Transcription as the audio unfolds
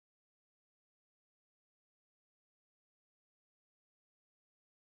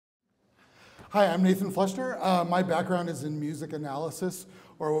Hi, I'm Nathan Fleshner. My background is in music analysis,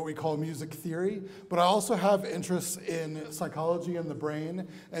 or what we call music theory, but I also have interests in psychology and the brain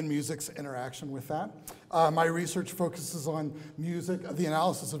and music's interaction with that. My research focuses on music, the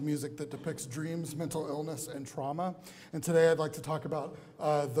analysis of music that depicts dreams, mental illness, and trauma. And today I'd like to talk about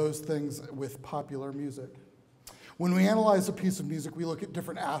those things with popular music. When we analyze a piece of music, we look at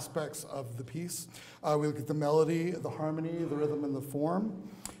different aspects of the piece. We look at the melody, the harmony, the rhythm, and the form.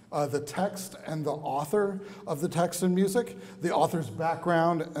 The text and the author of the text and music, the author's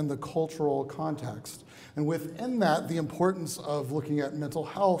background, and the cultural context. And within that, the importance of looking at mental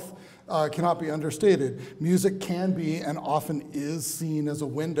health cannot be understated. Music can be and often is seen as a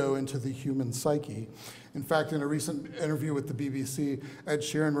window into the human psyche. In fact, in a recent interview with the BBC, Ed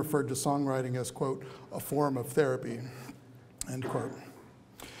Sheeran referred to songwriting as, quote, a form of therapy, end quote.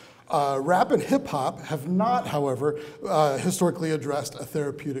 Rap and hip hop have not, however, historically addressed a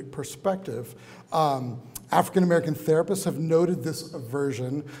therapeutic perspective. African American therapists have noted this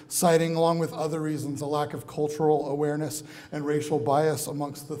aversion, citing, along with other reasons, a lack of cultural awareness and racial bias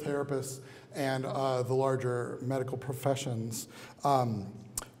amongst the therapists and the larger medical professions.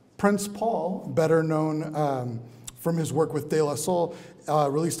 Prince Paul, better known from his work with De La Soul,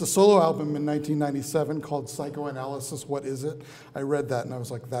 released a solo album in 1997 called Psychoanalysis, What Is It? I read that and I was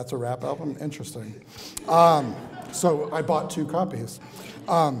like, that's a rap album? Interesting. So I bought 2 copies.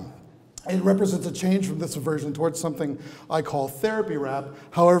 It represents a change from this aversion towards something I call therapy rap.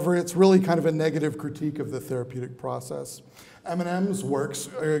 However, it's really kind of a negative critique of the therapeutic process. Eminem's works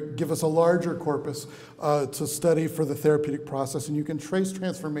give us a larger corpus to study for the therapeutic process, and you can trace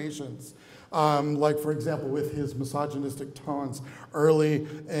transformations. Like, for example, with his misogynistic tones early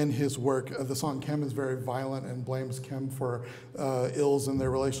in his work. The song Kim is very violent and blames Kim for ills in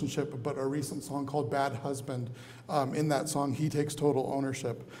their relationship, but a recent song called Bad Husband, in that song, he takes total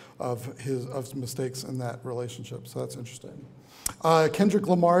ownership of his mistakes in that relationship, so that's interesting. Kendrick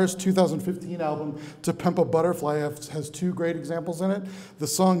Lamar's 2015 album, To Pimp a Butterfly, has 2 great examples in it. The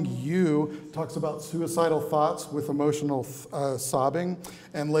song You talks about suicidal thoughts with emotional sobbing,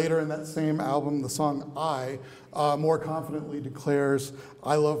 and later in that same album, the song I more confidently declares,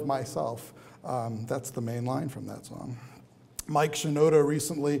 I love myself. That's the main line from that song. Mike Shinoda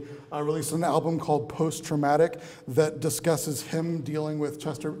recently released an album called Post-Traumatic that discusses him dealing with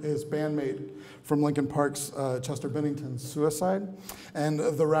his bandmate from Linkin Park's Chester Bennington's suicide. And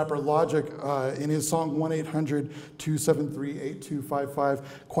the rapper Logic, in his song 1-800-273-8255,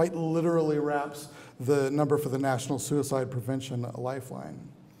 quite literally raps the number for the National Suicide Prevention Lifeline.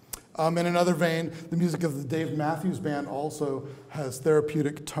 In another vein, the music of the Dave Matthews Band also has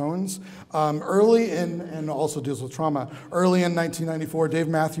therapeutic tones. And also deals with trauma. Early in 1994, Dave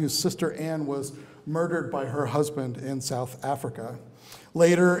Matthews' sister Anne was murdered by her husband in South Africa.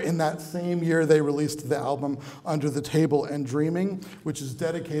 Later in that same year, they released the album Under the Table and Dreaming, which is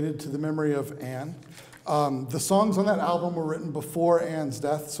dedicated to the memory of Anne. The songs on that album were written before Anne's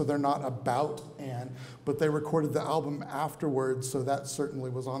death, so they're not about Anne, but they recorded the album afterwards, so that certainly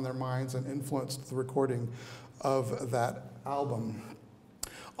was on their minds and influenced the recording of that album.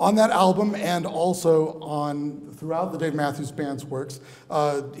 On that album, and also throughout the Dave Matthews Band's works,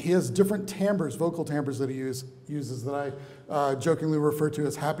 he has different timbres, vocal timbres that he uses that I jokingly refer to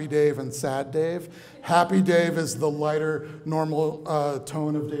as Happy Dave and Sad Dave. Happy Dave is the lighter, normal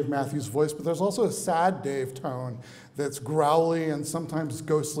tone of Dave Matthews' voice, but there's also a Sad Dave tone that's growly and sometimes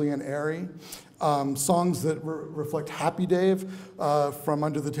ghostly and airy. Songs that reflect Happy Dave from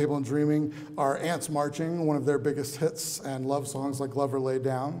Under the Table and Dreaming are Ants Marching, one of their biggest hits, and love songs like Love Her Lay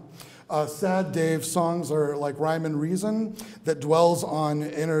Down. Sad Dave songs are like Rhyme and Reason that dwells on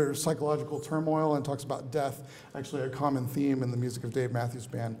inner psychological turmoil and talks about death, actually a common theme in the music of Dave Matthews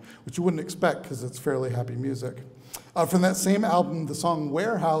Band, which you wouldn't expect because it's fairly happy music. From that same album, the song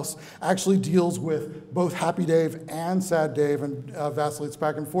Warehouse actually deals with both Happy Dave and Sad Dave and vacillates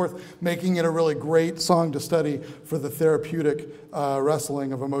back and forth, making it a really great song to study for the therapeutic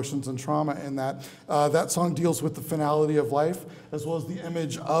wrestling of emotions and trauma in that. That song deals with the finality of life, as well as the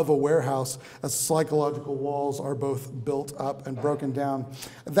image of a warehouse, as psychological walls are both built up and broken down.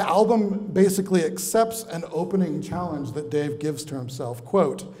 The album basically accepts an opening challenge that Dave gives to himself,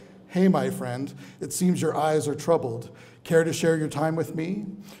 quote, "Hey, my friend, it seems your eyes are troubled. Care to share your time with me?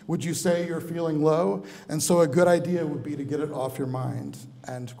 Would you say you're feeling low? And so a good idea would be to get it off your mind,"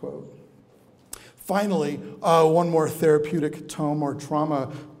 end quote. Finally, one more therapeutic tome or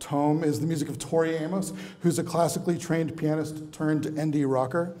trauma tome is the music of Tori Amos, who's a classically trained pianist turned indie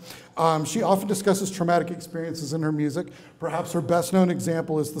rocker. She often discusses traumatic experiences in her music. Perhaps her best known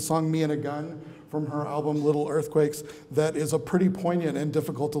example is the song Me and a Gun from her album Little Earthquakes that is a pretty poignant and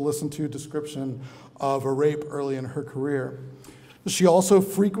difficult to listen to description of a rape early in her career. She also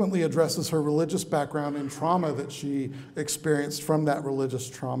frequently addresses her religious background and trauma that she experienced from that religious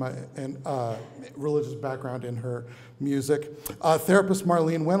trauma and religious background in her music. Therapist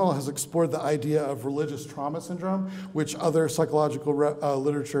Marlene Wintle has explored the idea of religious trauma syndrome, which other psychological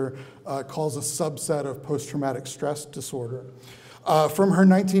literature calls a subset of post-traumatic stress disorder. From her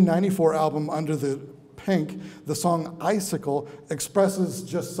 1994 album Under the Pink, the song Icicle expresses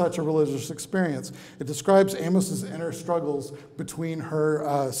just such a religious experience. It describes Amos's inner struggles between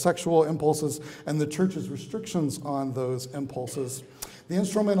her sexual impulses and the church's restrictions on those impulses. The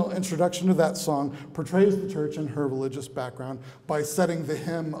instrumental introduction to that song portrays the church and her religious background by setting the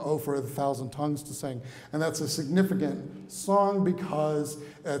hymn "Oh, for a Thousand Tongues to Sing." And that's a significant song because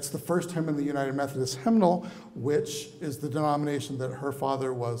it's the first hymn in the United Methodist Hymnal, which is the denomination that her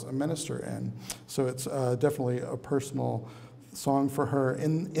father was a minister in. So it's definitely a personal song for her.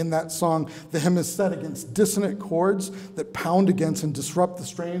 In that song, the hymn is set against dissonant chords that pound against and disrupt the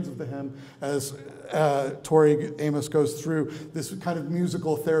strains of the hymn as Tori Amos goes through this kind of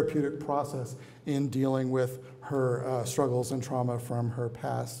musical therapeutic process in dealing with her struggles and trauma from her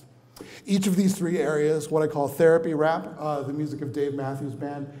past. Each of these three areas, what I call therapy rap, the music of Dave Matthews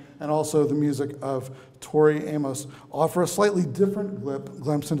Band, and also the music of Tori Amos, offer a slightly different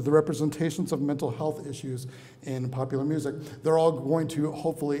glimpse into the representations of mental health issues in popular music. They're all going to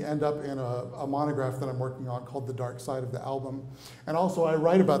hopefully end up in a monograph that I'm working on called The Dark Side of the Album. And also I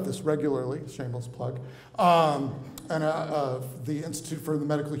write about this regularly, shameless plug. The Institute for the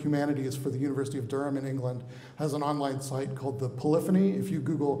Medical Humanities for the University of Durham in England has an online site called The Polyphony. If you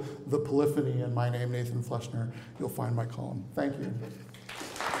Google The Polyphony and my name, Nathan Fleshner, you'll find my column. Thank you.